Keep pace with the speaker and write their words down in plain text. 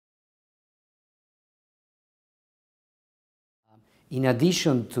In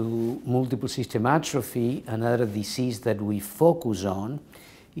addition to multiple system atrophy, another disease that we focus on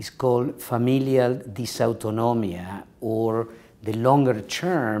is called familial dysautonomia, or the longer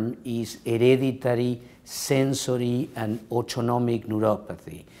term is hereditary sensory and autonomic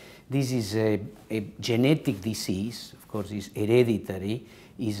neuropathy. This is a genetic disease, of course it's hereditary,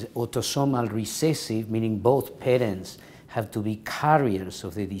 is autosomal recessive, meaning both parents have to be carriers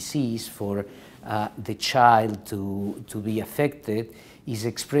of the disease for the child to be affected, is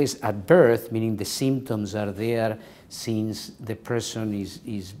expressed at birth, meaning the symptoms are there since the patient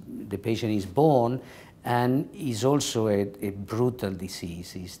is born, and is also a brutal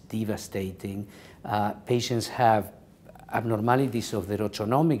disease, is devastating. Patients have abnormalities of their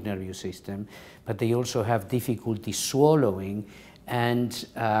autonomic nervous system, but they also have difficulty swallowing, and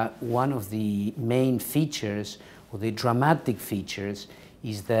one of the main features, or the dramatic features,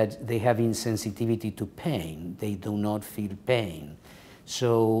 is that they have insensitivity to pain. They do not feel pain.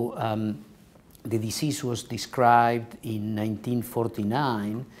 So the disease was described in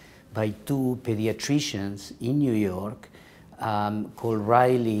 1949 by two pediatricians in New York called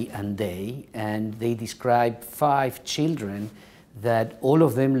Riley and Day, and they described 5 children that all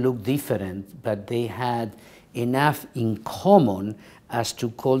of them looked different, but they had enough in common as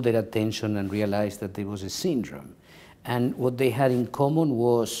to call their attention and realize that there was a syndrome. And what they had in common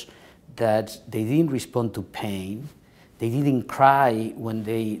was that they didn't respond to pain, they didn't cry when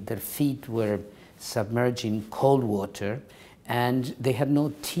their feet were submerged in cold water, and they had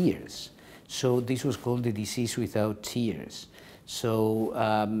no tears. So this was called the disease without tears. So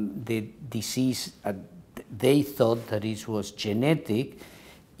the disease, they thought that it was genetic.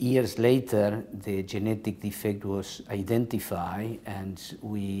 Years later, the genetic defect was identified, and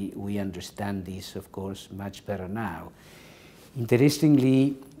we understand this, of course, much better now.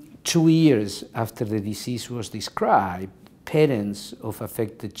 Interestingly, 2 years after the disease was described, parents of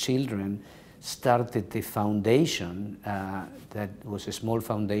affected children started a foundation that was a small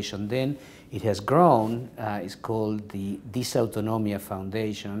foundation then. It has grown. It's called the Dysautonomia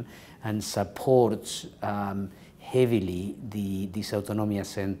Foundation, and supports heavily the Dysautonomia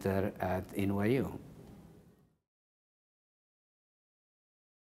Center at NYU.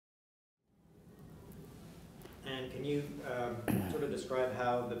 And can you sort of describe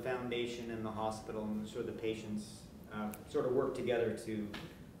how the foundation and the hospital and sort of the patients sort of work together to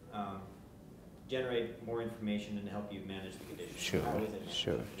generate more information and help you manage the condition? Sure, How is it?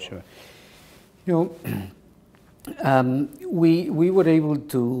 sure. You know, we were able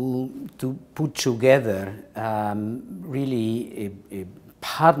to put together really a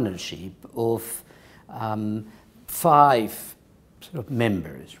partnership of 5 sort of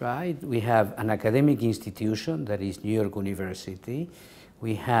members, right? We have an academic institution, that is New York University.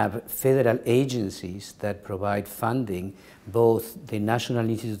 We have federal agencies that provide funding, both the National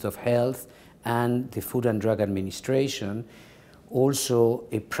Institute of Health and the Food and Drug Administration. Also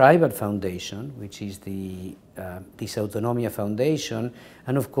a private foundation, which is the Dysautonomia Foundation,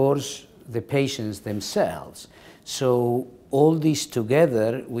 and of course the patients themselves. So all this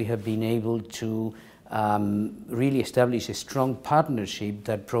together, we have been able to really establish a strong partnership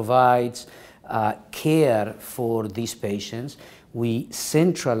that provides care for these patients. We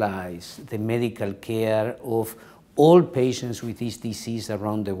centralize the medical care of all patients with this disease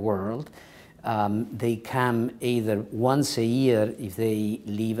around the world. They come either once a year if they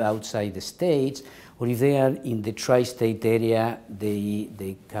live outside the States, or if they are in the tri-state area,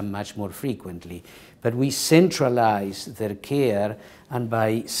 they come much more frequently. But we centralize their care, and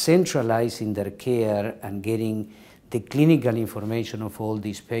by centralizing their care and getting the clinical information of all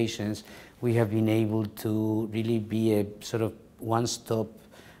these patients, we have been able to really be a sort of one-stop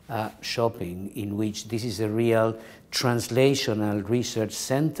shopping, in which this is a real translational research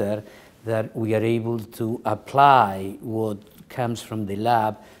center that we are able to apply what comes from the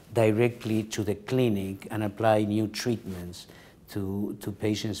lab directly to the clinic and apply new treatments to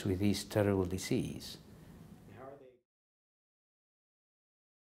patients with this terrible disease.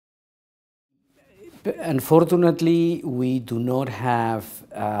 Unfortunately, we do not have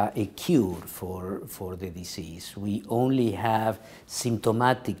a cure for the disease. We only have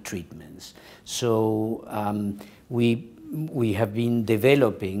symptomatic treatments. So we have been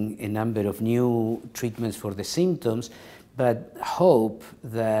developing a number of new treatments for the symptoms, but hope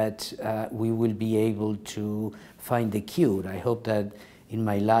that we will be able to find a cure. I hope that in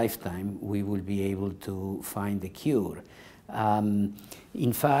my lifetime we will be able to find a cure.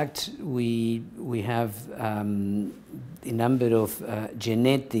 In fact, we have a number of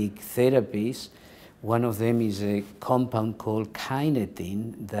genetic therapies One of them is a compound called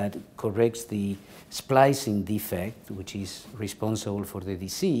kinetin that corrects the splicing defect, which is responsible for the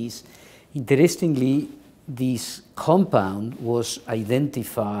disease. Interestingly, this compound was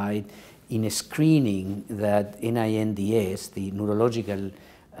identified in a screening that NINDS, the neurological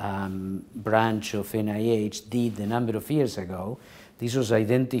branch of NIH, did a number of years ago. This was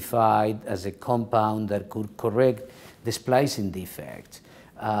identified as a compound that could correct the splicing defect.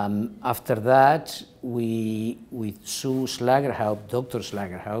 After that, with Sue Slagerhaupt, Dr.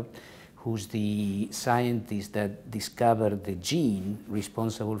 Slagerhaupt, who's the scientist that discovered the gene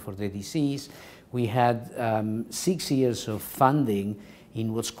responsible for the disease, we had 6 years of funding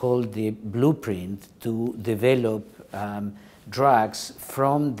in what's called the blueprint to develop drugs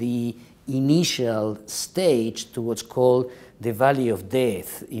from the initial stage to what's called the valley of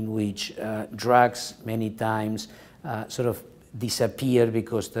death, in which drugs many times sort of disappear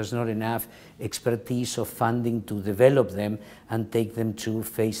because there's not enough expertise or funding to develop them and take them to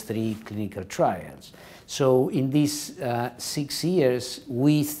phase 3 clinical trials. So in these 6 years,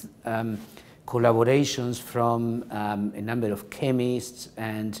 with collaborations from a number of chemists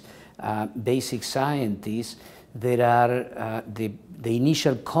and basic scientists, there are the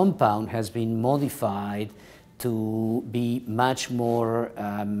initial compound has been modified to be much more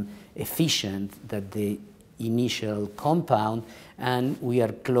efficient than the initial compound, and we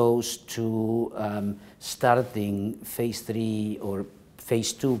are close to starting phase 3 or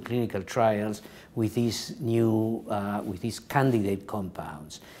phase 2 clinical trials with these new, with these candidate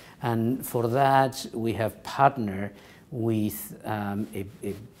compounds. And for that, we have partnered with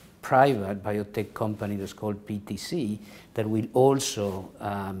a private biotech company that's called PTC that will also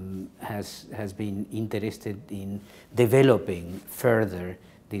has been interested in developing further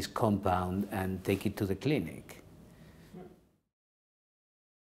this compound and take it to the clinic.